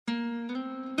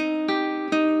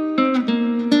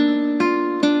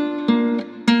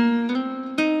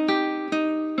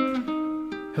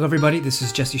Hello everybody, this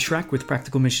is Jesse Schreck with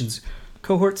Practical Missions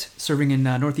Cohort, serving in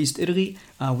Northeast Italy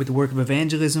with the work of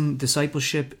evangelism,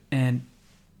 discipleship, and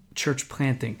church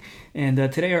planting. And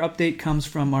today our update comes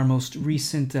from our most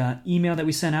recent email that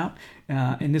we sent out,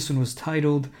 and this one was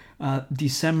titled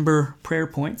December Prayer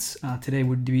Points. Today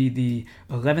would be the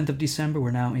 11th of December. We're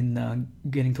now in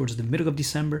getting towards the middle of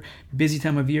December. Busy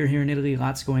time of year here in Italy,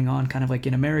 lots going on, kind of like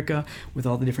in America, with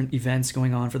all the different events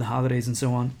going on for the holidays and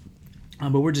so on.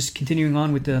 But we're just continuing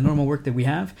on with the normal work that we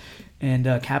have and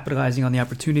capitalizing on the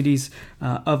opportunities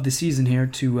of the season here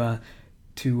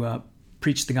to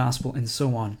preach the gospel and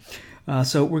so on.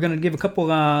 So we're going to give a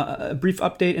couple a brief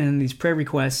update and these prayer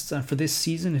requests for this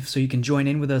season, so you can join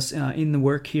in with us in the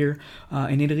work here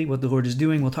in Italy, what the Lord is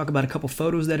doing. We'll talk about a couple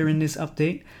photos that are in this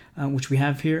update, which we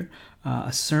have here.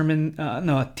 A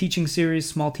teaching series,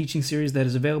 small teaching series that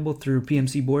is available through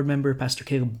PMC board member Pastor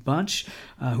Caleb Bunch,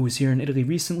 who was here in Italy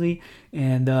recently,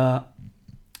 and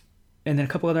then a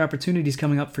couple other opportunities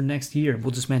coming up for next year.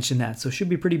 We'll just mention that. So it should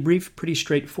be pretty brief, pretty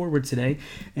straightforward today.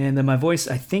 And my voice,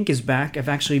 I think, is back. I've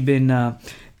actually been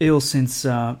ill since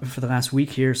for the last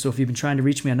week here. So if you've been trying to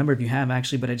reach me, a number of you have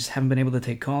actually, but I just haven't been able to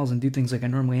take calls and do things like I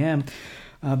normally am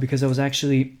because I was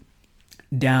actually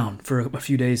down for a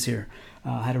few days here.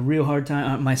 I had a real hard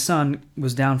time. My son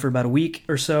was down for about a week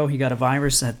or so. He got a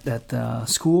virus at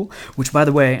school, which, by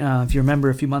the way, if you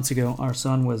remember a few months ago, our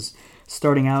son was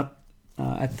starting out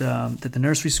at the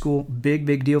nursery school.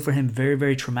 Big deal for him. Very,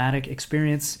 very traumatic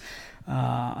experience.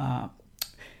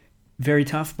 Very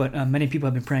tough, but many people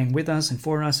have been praying with us and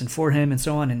for him and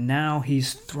so on, and now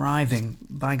he's thriving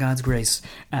by God's grace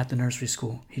at the nursery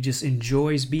school. He just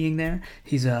enjoys being there.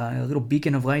 He's a little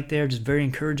beacon of light there, just very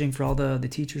encouraging for all the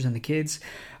teachers and the kids.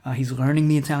 He's learning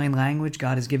the Italian language.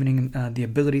 God has given him the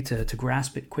ability to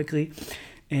grasp it quickly.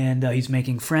 And he's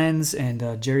making friends,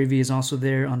 and Jerry V is also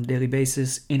there on a daily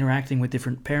basis, interacting with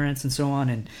different parents and so on,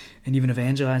 and even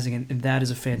evangelizing, and that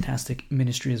is a fantastic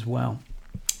ministry as well.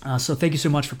 So thank you so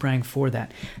much for praying for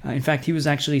that. In fact, he was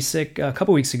actually sick a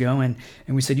couple weeks ago, and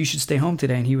we said, you should stay home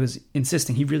today, and he was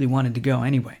insisting. He really wanted to go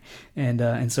anyway,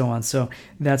 and so on. So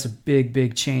that's a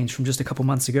big change from just a couple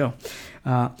months ago.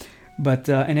 But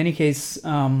in any case,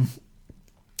 now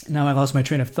I lost my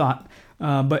train of thought.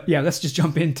 But yeah, let's just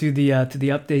jump into the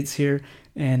updates here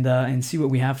and see what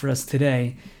we have for us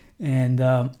today, and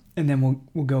then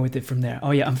we'll go with it from there.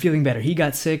 Oh yeah, I'm feeling better. He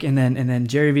got sick, and then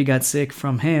Jerry V got sick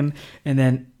from him, and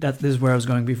then this is where I was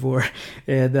going before,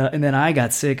 and then I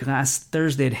got sick last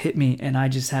Thursday. It hit me, and I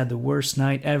just had the worst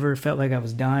night ever. Felt like I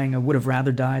was dying. I would have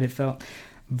rather died. It felt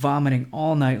vomiting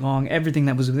all night long. Everything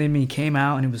that was within me came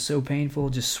out, and it was so painful.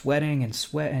 Just sweating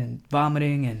and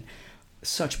vomiting and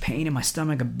such pain in my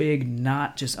stomach, a big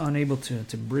knot, just unable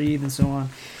to breathe and so on.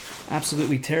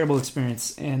 Absolutely terrible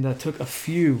experience, and took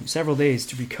several days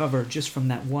to recover just from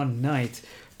that one night.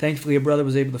 Thankfully, a brother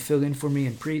was able to fill in for me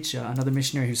and preach, another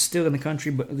missionary who's still in the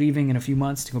country but leaving in a few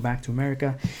months to go back to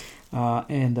America,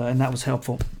 and that was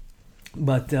helpful.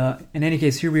 But in any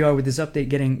case, here we are with this update,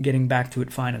 getting back to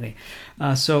it finally.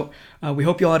 So we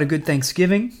hope you all had a good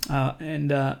Thanksgiving,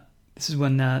 and this is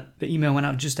when the email went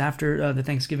out just after the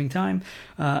Thanksgiving time.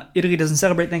 Italy doesn't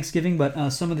celebrate Thanksgiving, but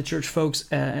some of the church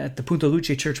folks at the Punta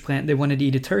Luce church plant, they wanted to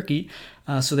eat a turkey,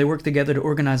 so they worked together to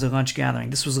organize a lunch gathering.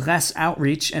 This was less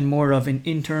outreach and more of an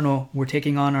internal, we're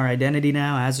taking on our identity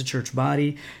now as a church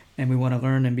body, and we want to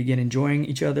learn and begin enjoying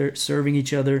each other, serving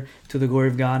each other to the glory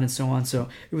of God and so on. So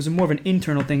it was more of an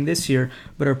internal thing this year,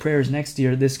 but our prayers next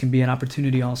year, this can be an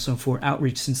opportunity also for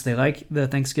outreach, since they like the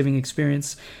Thanksgiving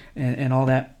experience and all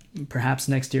that. Perhaps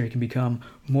next year it can become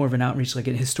more of an outreach like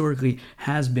it historically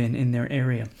has been in their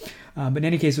area. But in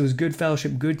any case, it was good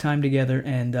fellowship, good time together,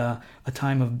 and a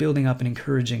time of building up and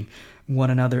encouraging one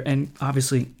another, and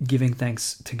obviously giving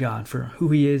thanks to God for who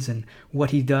He is and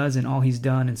what He does and all He's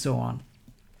done and so on.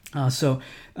 So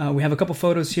we have a couple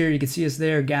photos here. You can see us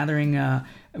there gathering.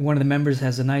 One of the members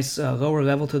has a nice lower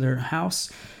level to their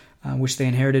house, which they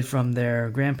inherited from their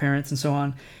grandparents and so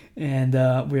on. And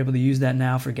we're able to use that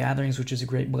now for gatherings, which is a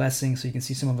great blessing. So you can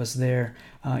see some of us there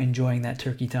enjoying that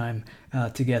turkey time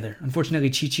together. Unfortunately,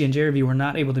 Chichi and Jeremy were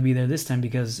not able to be there this time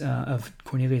because of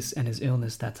Cornelius and his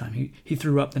illness that time. He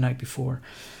threw up the night before.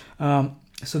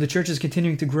 So the church is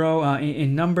continuing to grow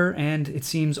in number, and it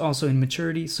seems also in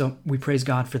maturity. So we praise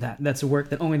God for that. That's a work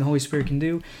that only the Holy Spirit can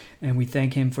do, and we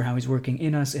thank Him for how He's working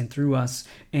in us and through us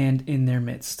and in their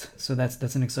midst. So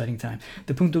that's an exciting time.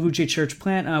 The Punta Luce church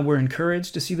plant, we're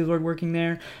encouraged to see the Lord working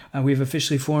there. We've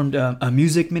officially formed a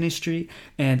music ministry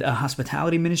and a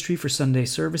hospitality ministry for Sunday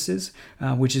services,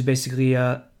 which is basically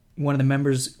one of the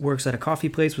members works at a coffee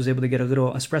place, was able to get a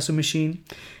little espresso machine,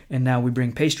 and now we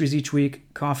bring pastries each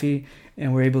week, coffee,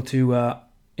 and we're able to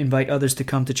invite others to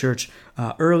come to church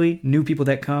early, new people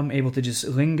that come, able to just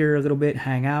linger a little bit,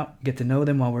 hang out, get to know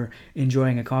them while we're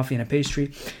enjoying a coffee and a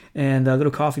pastry. And a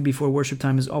little coffee before worship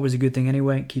time is always a good thing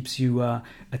anyway. It keeps you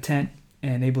attent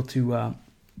and able to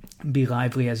be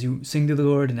lively as you sing to the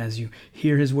Lord and as you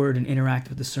hear His word and interact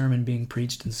with the sermon being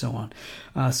preached and so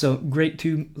on. So great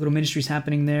 2 little ministries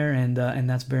happening there, and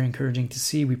that's very encouraging to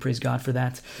see. We praise God for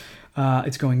that.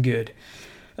 It's going good.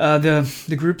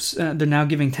 The groups, they're now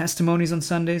giving testimonies on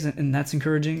Sundays, and that's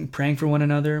encouraging, praying for one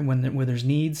another where there's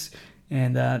needs.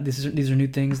 And these are new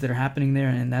things that are happening there,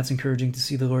 and that's encouraging to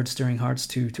see the Lord stirring hearts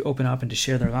to open up and to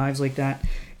share their lives like that,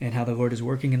 and how the Lord is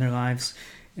working in their lives,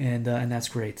 and that's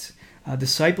great.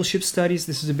 Discipleship studies,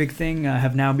 this is a big thing,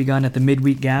 have now begun at the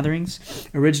midweek gatherings.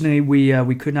 Originally,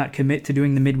 we could not commit to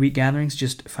doing the midweek gatherings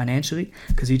just financially,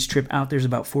 because each trip out there is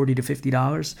about $40 to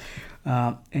 $50,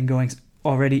 and going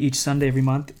already each Sunday every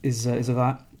month is a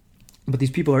lot. But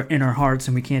these people are in our hearts,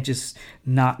 and we can't just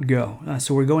not go.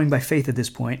 So we're going by faith at this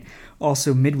point.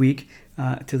 Also midweek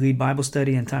to lead Bible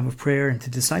study and time of prayer and to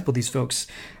disciple these folks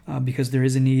because there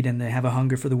is a need and they have a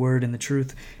hunger for the word and the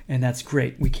truth, and that's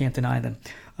great. We can't deny them.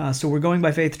 So we're going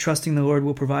by faith, trusting the Lord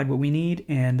will provide what we need.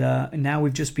 And now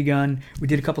we've just begun. We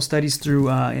did a couple studies through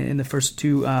in the first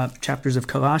 2 chapters of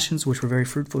Colossians, which were very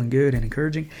fruitful and good and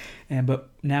encouraging. But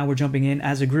now we're jumping in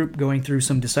as a group, going through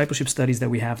some discipleship studies that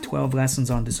we have, 12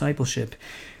 lessons on discipleship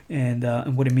and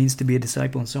what it means to be a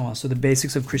disciple and so on. So the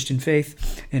basics of Christian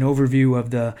faith, an overview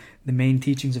of the main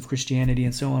teachings of Christianity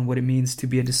and so on, what it means to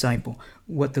be a disciple,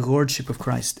 what the lordship of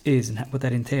Christ is and what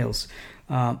that entails.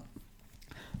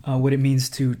 What it means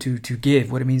to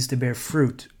give, what it means to bear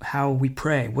fruit, how we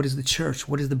pray, what is the church,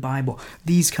 what is the Bible,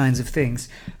 these kinds of things.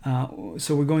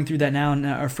 So we're going through that now, and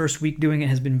our first week doing it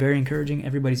has been very encouraging.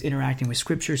 Everybody's interacting with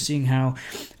Scripture, seeing how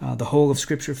the whole of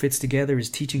Scripture fits together,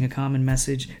 is teaching a common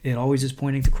message. It always is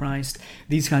pointing to Christ,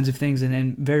 these kinds of things,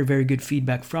 and very, very good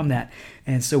feedback from that.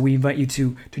 And so we invite you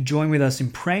to join with us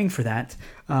in praying for that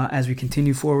as we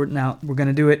continue forward. Now, we're going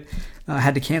to do it. I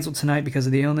had to cancel tonight because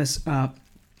of the illness.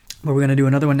 But we're going to do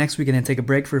another one next week and then take a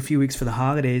break for a few weeks for the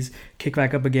holidays, kick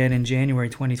back up again in January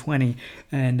 2020.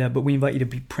 But we invite you to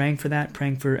be praying for that,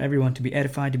 praying for everyone to be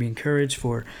edified, to be encouraged,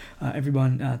 for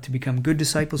everyone to become good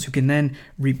disciples who can then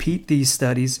repeat these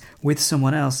studies with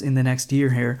someone else in the next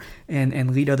year here and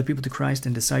lead other people to Christ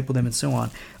and disciple them and so on.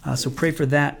 So pray for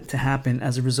that to happen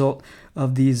as a result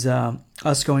of these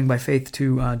us going by faith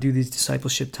to do these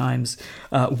discipleship times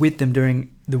with them during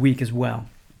the week as well.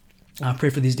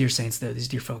 Pray for these dear saints there, these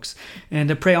dear folks.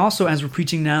 And pray also as we're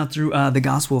preaching now through the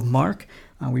Gospel of Mark.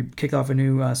 We kicked off a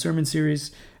new sermon series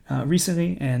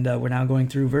recently, and we're now going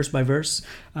through verse by verse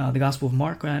the Gospel of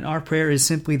Mark. And our prayer is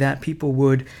simply that people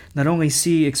would not only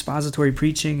see expository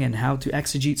preaching and how to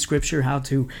exegete Scripture, how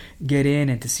to get in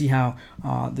and to see how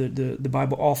the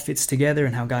Bible all fits together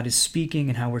and how God is speaking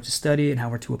and how we're to study it and how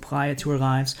we're to apply it to our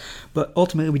lives. But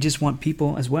ultimately, we just want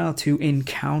people as well to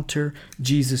encounter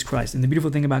Jesus Christ. And the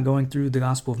beautiful thing about going through the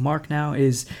Gospel of Mark now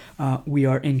is we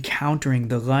are encountering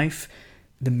the life,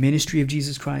 the ministry of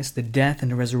Jesus Christ, the death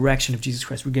and the resurrection of Jesus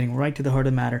Christ. We're getting right to the heart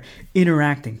of the matter,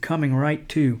 interacting, coming right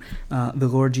to the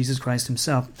Lord Jesus Christ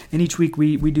himself. And each week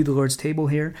we do the Lord's table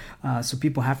here, so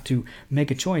people have to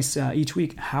make a choice each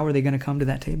week. How are they going to come to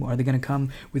that table? Are they going to come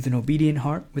with an obedient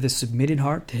heart, with a submitted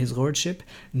heart to his lordship,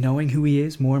 knowing who he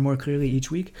is more and more clearly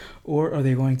each week? Or are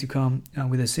they going to come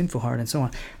with a sinful heart and so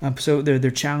on? So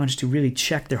they're challenged to really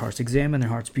check their hearts, examine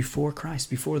their hearts before Christ,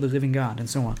 before the living God, and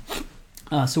so on.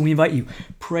 So we invite you,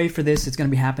 pray for this. It's going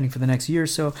to be happening for the next year or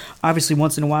so. Obviously,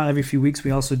 once in a while, every few weeks,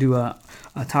 we also do a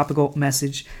topical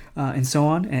message and so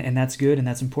on, and that's good and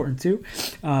that's important too.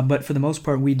 But for the most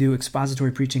part, we do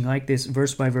expository preaching like this,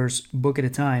 verse by verse, book at a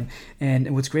time.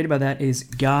 And what's great about that is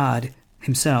God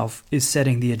himself is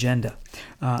setting the agenda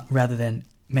rather than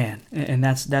man, and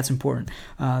that's important.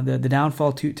 The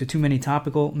downfall to too many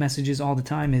topical messages all the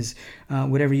time is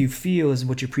whatever you feel is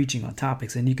what you're preaching on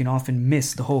topics, and you can often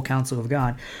miss the whole counsel of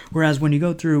God. Whereas when you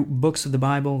go through books of the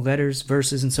Bible, letters,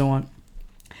 verses, and so on,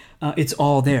 it's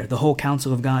all there. The whole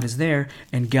counsel of God is there,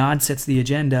 and God sets the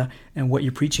agenda, and what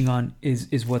you're preaching on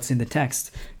is what's in the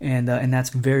text, and that's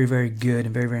very, very good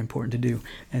and very, very important to do.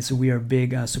 And so we are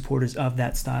big supporters of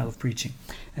that style of preaching,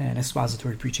 and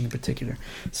expository preaching in particular.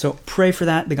 So pray for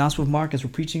that, the Gospel of Mark, as we're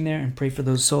preaching there, and pray for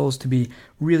those souls to be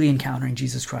really encountering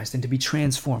Jesus Christ and to be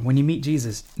transformed. When you meet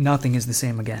Jesus, nothing is the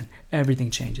same again.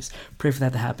 Everything changes. Pray for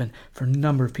that to happen for a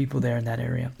number of people there in that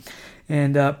area.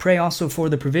 And pray also for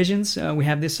the provisions. We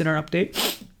have this in our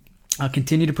update.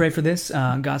 Continue to pray for this,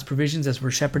 God's provisions, as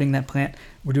we're shepherding that plant.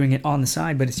 We're doing it on the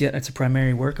side, but it's a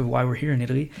primary work of why we're here in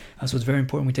Italy. So it's very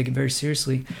important. We take it very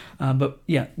seriously. But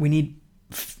yeah, we need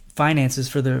finances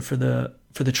for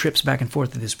the trips back and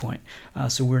forth at this point.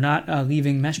 So we're not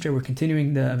leaving Mestre. We're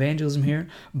continuing the evangelism here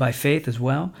by faith as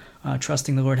well,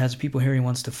 trusting the Lord has people here He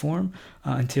wants to form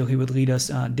until He would lead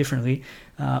us differently,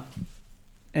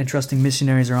 and trusting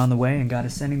missionaries are on the way and God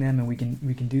is sending them, and we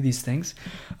can do these things.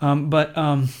 But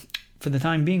for the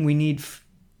time being, we need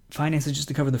finances just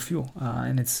to cover the fuel,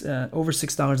 and it's over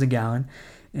 $6 a gallon,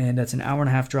 and that's an hour and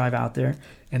a half drive out there,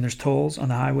 and there's tolls on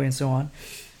the highway and so on.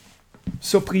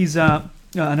 So please, a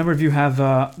number of you have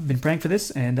been praying for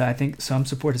this, and I think some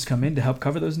support has come in to help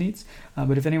cover those needs.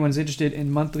 But if anyone's interested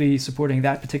in monthly supporting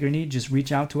that particular need, just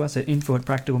reach out to us at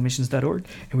info@practicalmissions.org,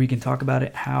 and we can talk about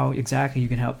it, how exactly you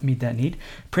can help meet that need.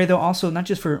 Pray, though, also not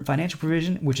just for financial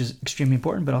provision, which is extremely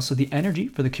important, but also the energy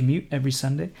for the commute every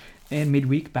Sunday and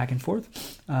midweek back and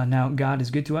forth. Now, God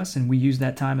is good to us, and we use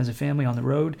that time as a family on the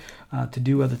road to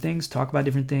do other things, talk about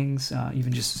different things,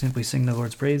 even just simply sing the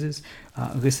Lord's praises,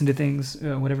 listen to things,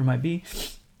 whatever it might be,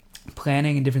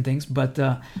 planning and different things. But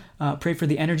pray for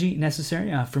the energy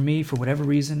necessary. For me, for whatever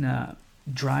reason,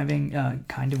 driving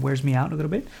kind of wears me out a little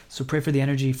bit. So pray for the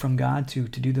energy from God to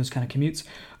do those kind of commutes.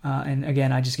 And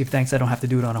again, I just give thanks I don't have to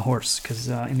do it on a horse, because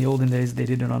in the olden days they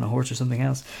did it on a horse or something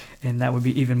else, and that would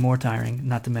be even more tiring,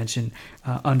 not to mention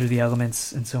under the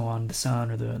elements and so on, the sun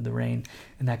or the rain,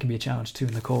 and that can be a challenge too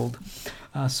in the cold.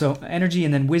 So energy,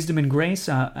 and then wisdom and grace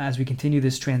as we continue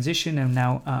this transition, and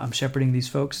now I'm shepherding these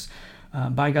folks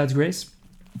by God's grace,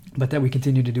 but that we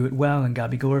continue to do it well and God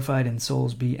be glorified and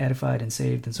souls be edified and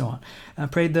saved and so on. I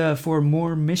prayed for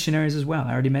more missionaries as well.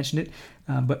 I already mentioned it,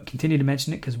 but continue to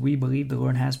mention it because we believe the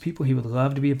Lord has people He would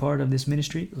love to be a part of this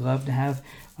ministry, love to have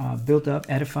built up,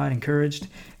 edified, encouraged,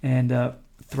 and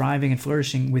thriving and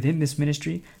flourishing within this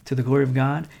ministry to the glory of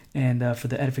God, and for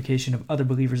the edification of other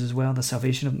believers as well, the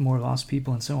salvation of more lost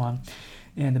people and so on,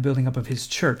 and the building up of His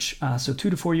church. So 2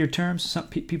 to 4 year terms, some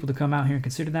people to come out here and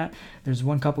consider that. There's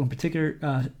one couple in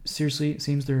particular, seriously, it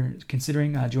seems they're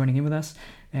considering joining in with us,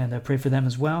 and I pray for them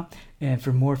as well, and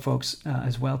for more folks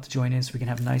as well to join in so we can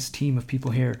have a nice team of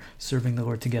people here serving the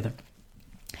Lord together.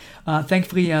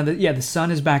 Thankfully, the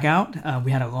sun is back out.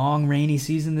 We had a long rainy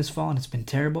season this fall, and it's been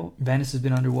terrible. Venice has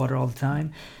been underwater all the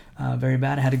time. Very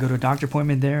bad. I had to go to a doctor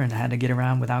appointment there, and I had to get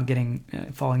around without getting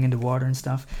falling into water and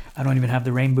stuff. I don't even have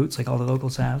the rain boots like all the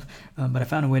locals have, but I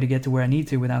found a way to get to where I need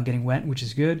to without getting wet, which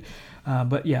is good.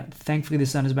 But yeah, thankfully the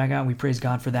sun is back out. We praise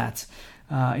God for that.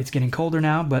 It's getting colder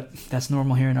now, but that's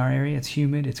normal here in our area. It's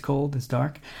humid, it's cold, it's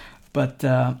dark, but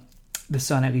the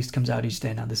sun at least comes out each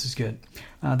day now. This is good.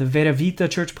 The Vera Vita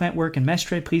church plant work in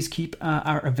Mestre, please keep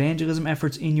our evangelism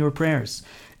efforts in your prayers,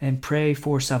 and pray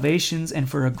for salvations and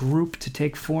for a group to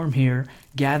take form here,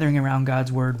 gathering around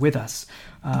God's word with us.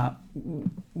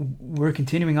 We're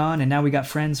continuing on, and now we got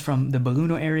friends from the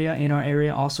Belluno area in our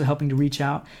area also helping to reach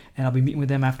out, and I'll be meeting with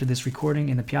them after this recording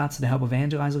in the piazza to help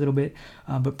evangelize a little bit.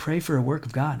 But pray for a work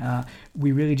of God.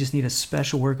 We really just need a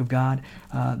special work of God,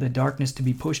 the darkness to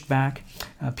be pushed back,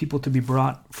 people to be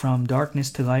brought from darkness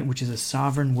to light, which is a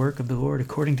sovereign work of the Lord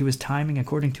according to His timing,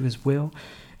 according to His will,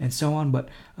 and so on. But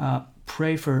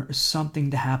pray for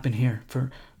something to happen here,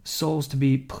 for souls to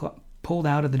be pulled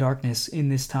out of the darkness in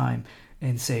this time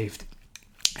and saved,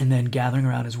 and then gathering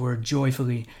around His word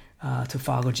joyfully to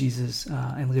follow Jesus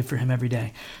and live for Him every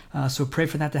day. So pray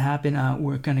for that to happen.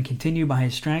 We're going to continue by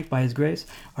His strength, by His grace.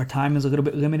 Our time is a little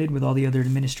bit limited with all the other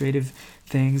administrative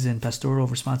things and pastoral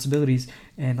responsibilities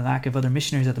and lack of other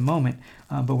missionaries at the moment,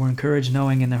 but we're encouraged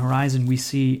knowing in the horizon we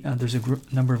see there's a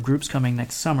number of groups coming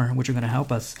next summer which are going to help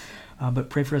us.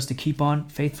 But pray for us to keep on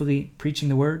faithfully preaching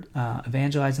the word,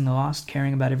 evangelizing the lost,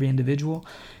 caring about every individual,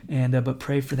 and but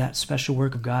pray for that special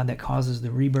work of God that causes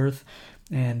the rebirth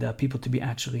and people to be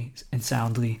actually and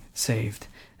soundly saved.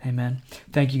 Amen.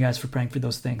 Thank you guys for praying for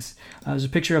those things. There's a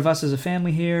picture of us as a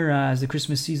family here as the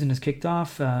Christmas season has kicked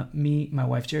off. Me, my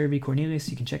wife Jerry B. Cornelius.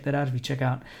 You can check that out if you check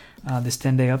out this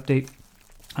 10-day update,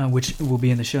 which will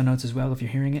be in the show notes as well if you're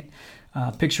hearing it.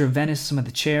 Picture of Venice, some of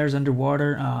the chairs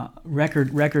underwater,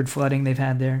 record flooding they've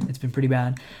had there. It's been pretty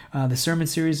bad. The sermon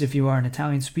series, if you are an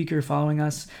Italian speaker following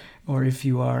us, or if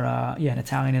you are an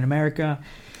Italian in America,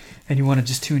 and you want to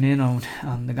just tune in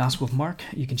on the Gospel of Mark,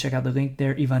 you can check out the link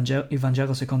there,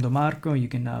 Evangelo Secondo Marco. You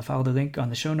can follow the link on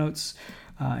the show notes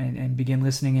and begin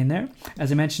listening in there.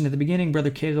 As I mentioned at the beginning, Brother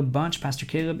Caleb Bunch, Pastor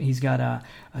Caleb, he's got a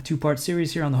 2-part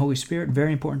series here on the Holy Spirit,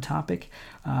 very important topic.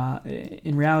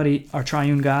 In reality, our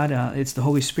triune God, it's the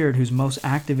Holy Spirit who's most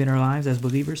active in our lives as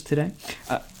believers today.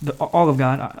 All of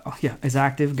God, is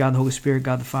active, God the Holy Spirit,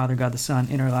 God the Father, God the Son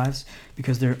in our lives,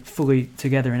 because they're fully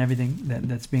together in everything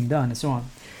that's being done and so on.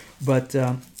 But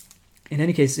In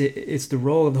any case, it's the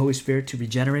role of the Holy Spirit to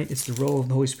regenerate. It's the role of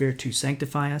the Holy Spirit to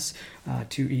sanctify us,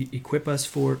 to equip us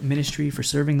for ministry, for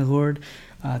serving the Lord,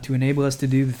 to enable us to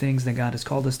do the things that God has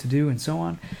called us to do, and so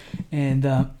on. And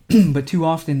but too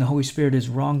often the Holy Spirit is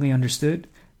wrongly understood.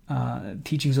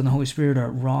 Teachings on the Holy Spirit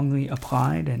are wrongly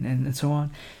applied, and so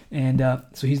on. And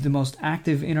so he's the most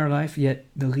active in our life, yet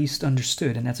the least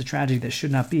understood. And that's a tragedy that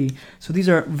should not be. So these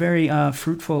are very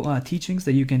fruitful teachings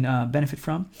that you can benefit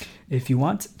from. If you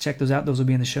want, check those out. Those will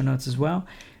be in the show notes as well.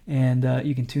 And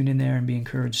you can tune in there and be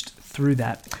encouraged through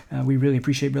that. We really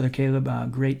appreciate Brother Caleb, a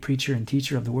great preacher and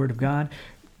teacher of the Word of God,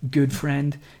 good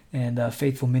friend, and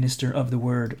faithful minister of the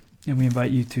Word. And we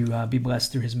invite you to be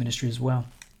blessed through his ministry as well.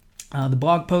 The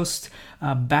blog post,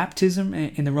 baptism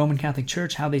in the Roman Catholic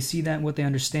Church, how they see that, what they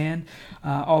understand.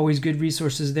 Always good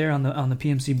resources there on the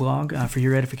PMC blog for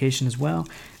your edification as well.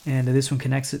 And this one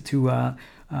connects it to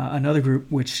another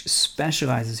group which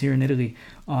specializes here in Italy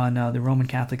on the Roman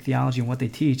Catholic theology and what they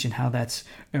teach and how that's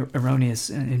erroneous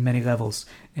in many levels.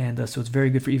 And so it's very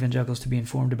good for evangelicals to be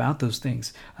informed about those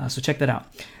things. So check that out.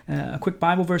 A quick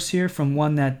Bible verse here from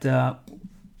one that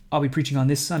I'll be preaching on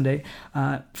this Sunday,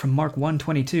 from Mark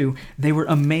 1:22. They were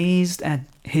amazed at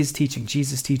his teaching,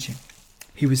 Jesus' teaching.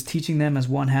 He was teaching them as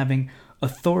one having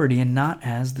authority and not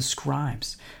as the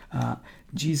scribes.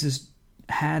 Jesus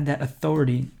had that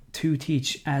authority to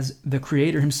teach as the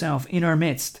Creator himself in our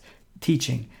midst,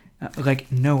 teaching like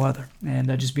no other. And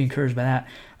just be encouraged by that.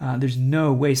 There's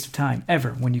no waste of time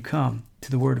ever when you come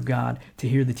to the Word of God to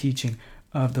hear the teaching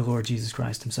of the Lord Jesus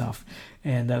Christ himself.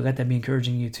 And let that be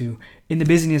encouraging you to, in the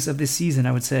busyness of this season,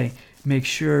 I would say, make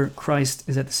sure Christ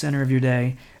is at the center of your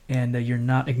day and you're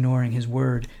not ignoring his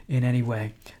word in any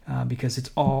way, because it's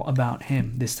all about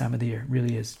him this time of the year. It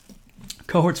really is.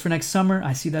 Cohorts for next summer,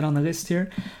 I see that on the list here.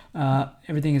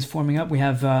 Everything is forming up. We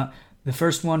have the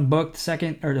first one booked,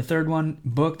 the third one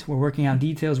booked. We're working on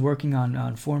details, working on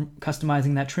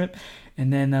customizing that trip.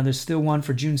 And then there's still one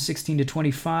for June 16 to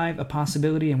 25, a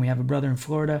possibility. And we have a brother in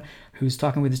Florida who's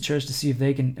talking with his church to see if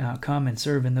they can come and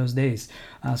serve in those days.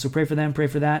 So pray for them, pray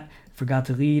for that, for God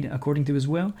to lead according to his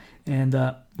will. And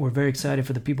we're very excited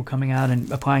for the people coming out and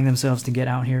applying themselves to get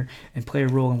out here and play a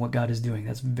role in what God is doing.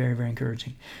 That's very, very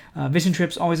encouraging. Vision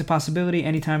trips, always a possibility,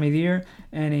 any time of the year.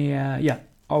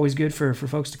 Always good for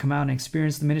folks to come out and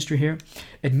experience the ministry here.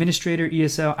 Administrator,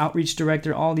 ESL, outreach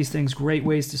director, all these things, great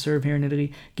ways to serve here in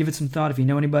Italy. Give it some thought. If you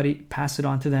know anybody, pass it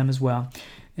on to them as well.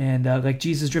 And like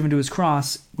Jesus driven to his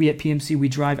cross, we at PMC, we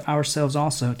drive ourselves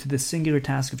also to the singular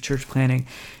task of church planning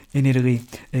in Italy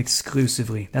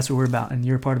exclusively. That's what we're about. And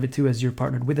you're a part of it too, as you're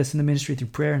partnered with us in the ministry through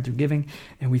prayer and through giving.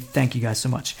 And we thank you guys so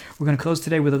much. We're going to close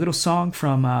today with a little song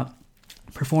from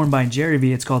performed by Jerry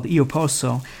V. It's called Io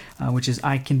Posso, which is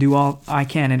I can do all I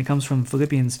can, and it comes from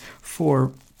Philippians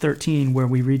 4:13, where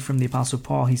we read from the Apostle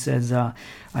Paul. He says,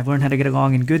 I've learned how to get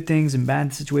along in good things and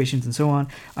bad situations and so on.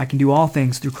 I can do all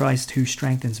things through Christ who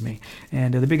strengthens me.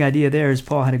 And the big idea there is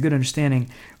Paul had a good understanding.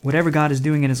 Whatever God is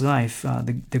doing in his life,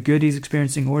 the good he's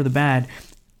experiencing or the bad,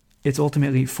 it's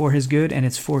ultimately for his good and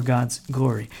it's for God's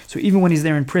glory. So even when he's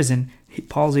there in prison,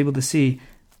 Paul's able to see,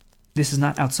 this is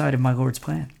not outside of my Lord's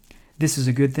plan. This is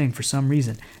a good thing for some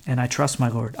reason, and I trust my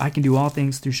Lord. I can do all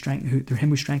things through him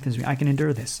who strengthens me. I can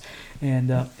endure this. And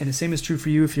the same is true for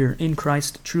you if you're in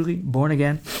Christ, truly born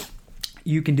again.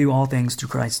 You can do all things through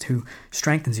Christ who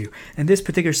strengthens you. And this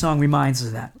particular song reminds us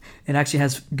of that. It actually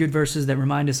has good verses that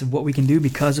remind us of what we can do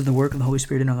because of the work of the Holy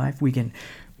Spirit in our life. We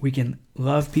can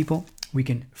love people. We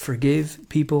can forgive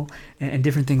people and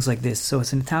different things like this. So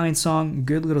it's an Italian song,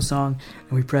 good little song,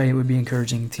 and we pray it would be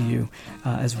encouraging to you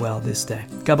as well this day.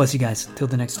 God bless you guys. Till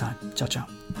the next time. Ciao, ciao.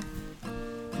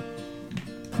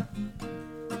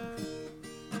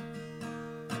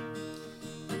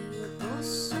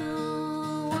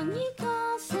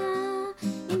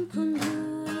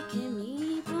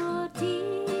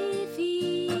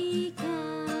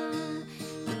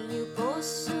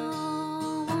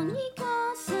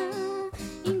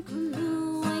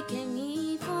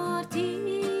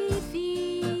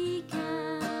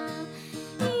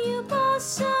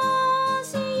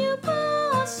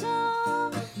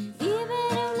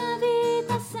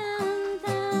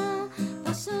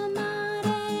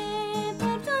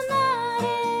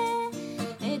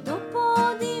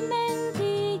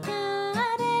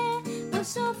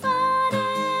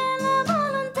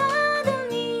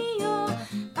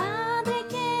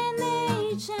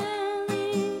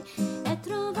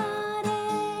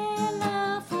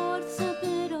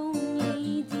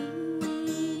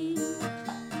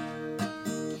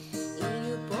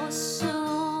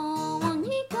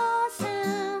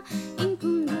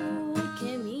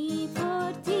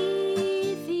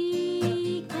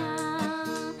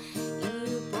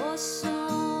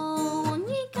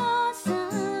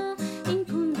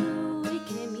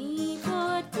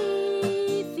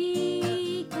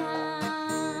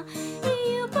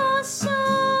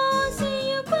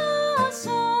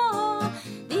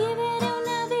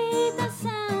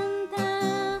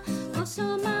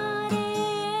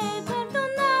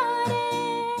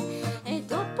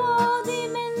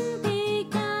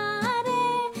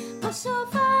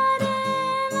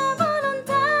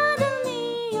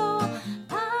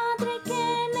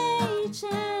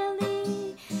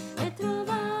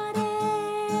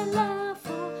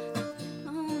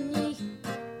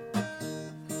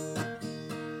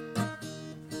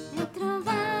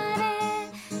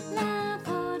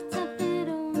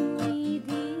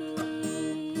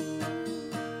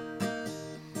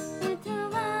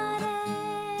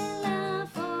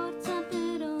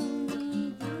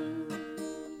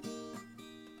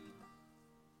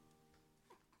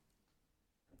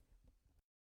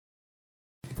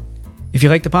 If you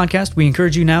like the podcast, we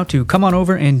encourage you now to come on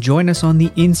over and join us on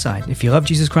the inside. If you love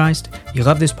Jesus Christ, you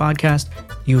love this podcast,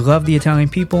 you love the Italian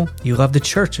people, you love the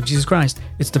Church of Jesus Christ,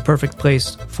 it's the perfect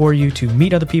place for you to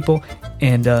meet other people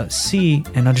and see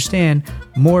and understand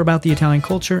more about the Italian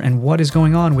culture and what is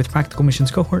going on with Practical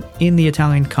Missions Cohort in the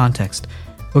Italian context.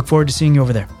 Look forward to seeing you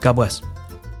over there. God bless.